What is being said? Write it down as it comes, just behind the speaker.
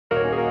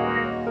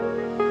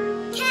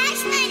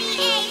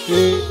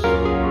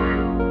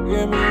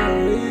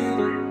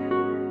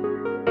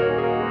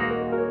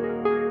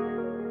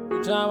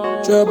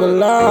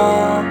Triple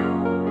R.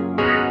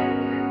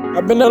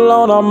 I've been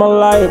alone all my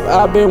life.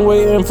 I've been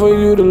waiting for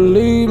you to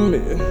leave me.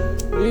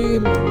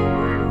 Leave me.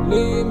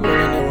 Leave me.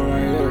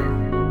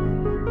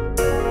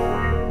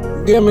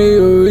 Give me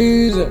a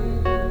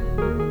reason.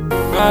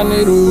 I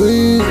need a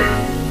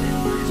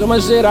reason. So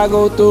much shit I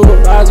go through.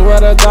 I swear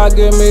to God,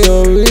 give me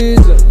a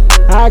reason.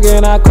 I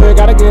cannot quit,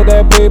 gotta get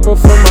that paper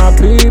for my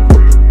people.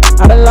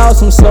 I done lost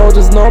some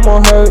soldiers, no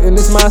more hurt, and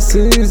it's my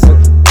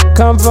season.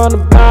 Come from the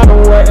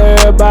bottom where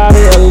everybody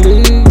will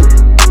leave.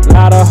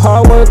 Lot of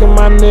hard work in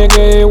my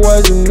nigga, it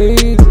wasn't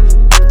easy.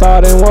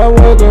 Thought it was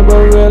working, but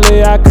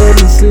really I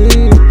couldn't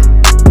see.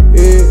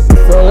 Yeah,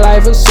 for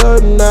life is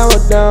certain, I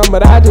was down,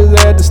 but I just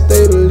had to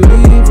stay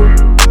believing.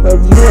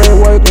 If you ain't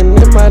working,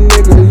 then my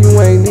nigga,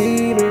 you ain't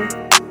needing.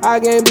 I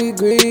can't be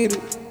greedy.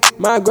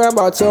 My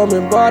grandma told me,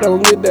 boy,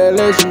 don't get that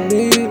unless you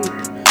need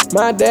it.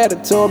 My daddy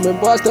told me,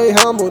 boy, stay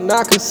humble,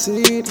 not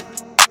conceited.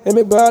 And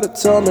my brother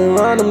told me,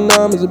 run them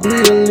numbers and be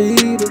a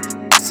leader.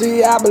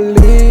 See, I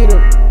believe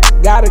him.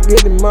 Gotta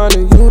get the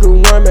money, you the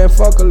one, man,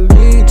 fuck a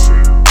lead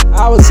you.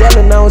 I was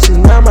selling ounces,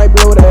 now I might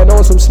blow that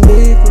on some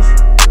sneakers.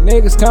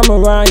 Niggas come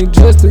around you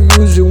just to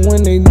use you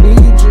when they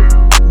need you.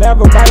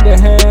 Never bite the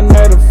hand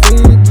that'll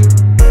feed you.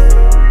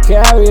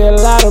 Carry a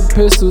lot of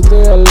pistols,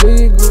 they're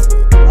illegal.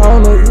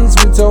 On the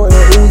east, we toting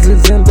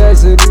Uzis and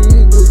Desert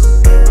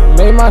Eagles.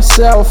 Made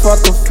myself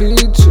fuck a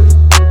feature.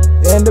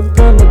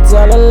 Independent,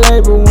 tell a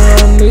label we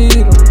don't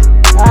need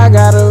them. I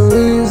got a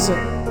reason.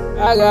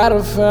 I got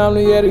a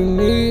family, yeah, they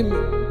need me.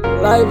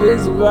 Life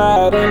is a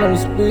ride, ain't no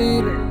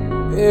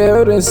speeding. It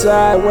hurt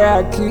inside where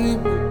I keep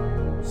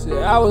it.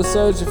 Shit, I was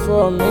searching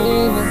for a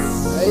meaning.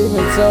 I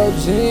even told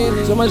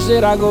Genie. So much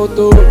shit I go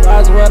through.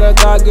 I swear to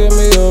God, give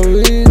me a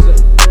reason.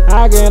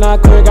 I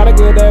cannot quit, gotta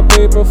get that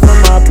paper for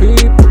my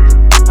people.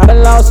 I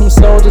done lost some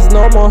soldiers,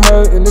 no more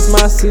hurt, and it's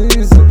my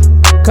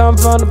season. Come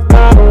from the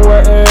bottom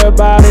where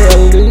everybody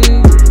will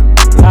leave.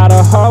 Lot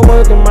of hard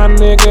work in my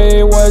nigga,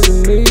 it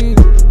wasn't easy.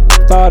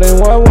 Thought it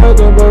was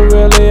working, but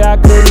really I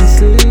couldn't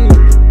see.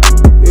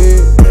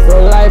 Yeah,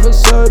 for life is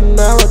certain,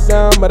 I was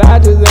down, but I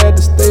just had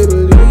to stay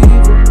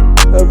believing.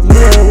 If you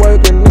ain't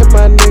working, then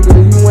my nigga,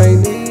 you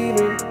ain't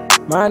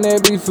needing. My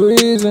neck be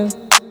freezing.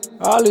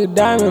 All these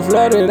diamonds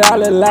flooded, I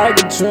look like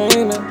a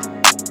trainer.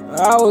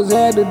 I always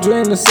had the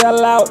dream to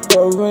sell out the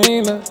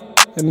arena.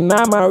 And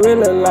now I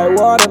really like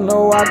water,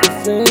 no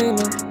aquafina.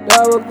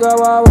 That would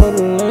go out with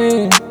a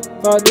lean.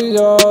 Fuck these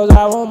hoes,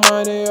 I want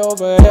money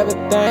over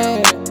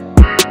everything.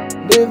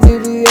 This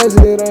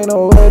VVS, it ain't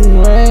no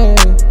wedding ring.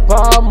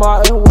 Paul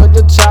Martin with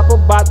the chopper,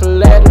 bout to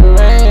let it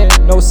rain.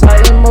 No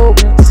sudden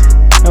movements,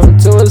 I'm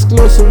too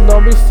exclusive,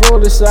 don't be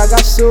foolish, I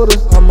got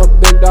shooters. I'm a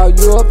big dog,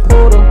 you a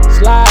poodle.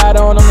 Slide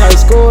on them like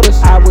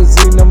scooters. I was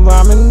eating them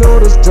ramen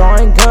noodles,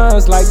 drawing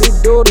guns like they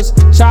do this.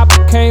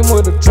 Chopper came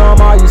with a drum,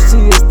 all you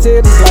see is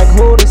titties like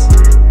Hooters.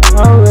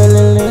 I'm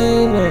really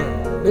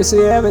leaning, they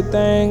say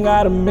everything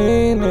got a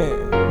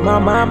meaning. My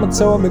mama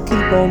told me keep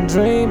on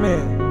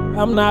dreaming.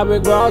 I'm not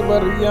Rick Ross,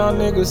 but a young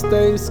nigga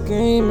stay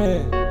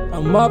scheming.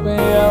 I'm up in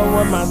here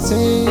with my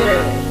team,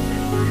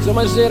 yeah. So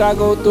much shit I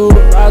go through,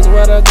 I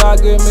swear to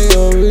God, give me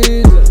a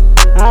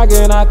reason. I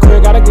cannot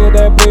quit, gotta get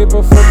that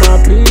paper for my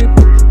people.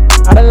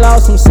 I done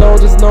lost some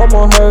soldiers, no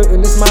more hurt,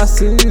 and it's my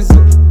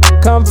season.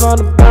 Come from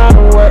the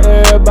bottom where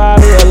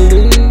everybody will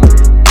leave.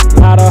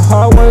 Lot of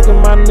hard work in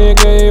my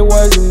nigga, it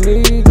wasn't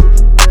easy.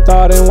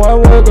 Thought it was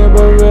working,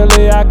 but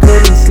really I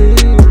couldn't see.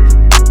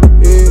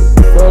 Yeah,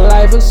 for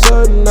life is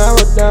certain, I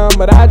was down,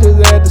 but I just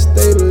had to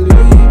stay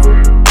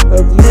believing.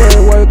 If you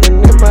ain't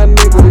working, then my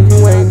nigga,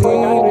 you ain't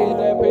needing.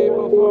 That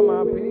paper for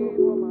my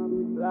people.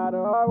 Lot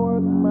of hard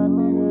work in my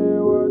nigga,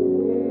 it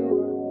wasn't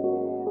easy.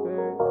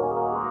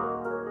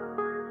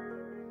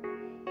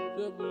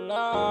 Triple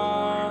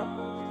R.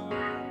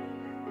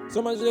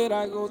 So much shit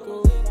I go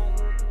through.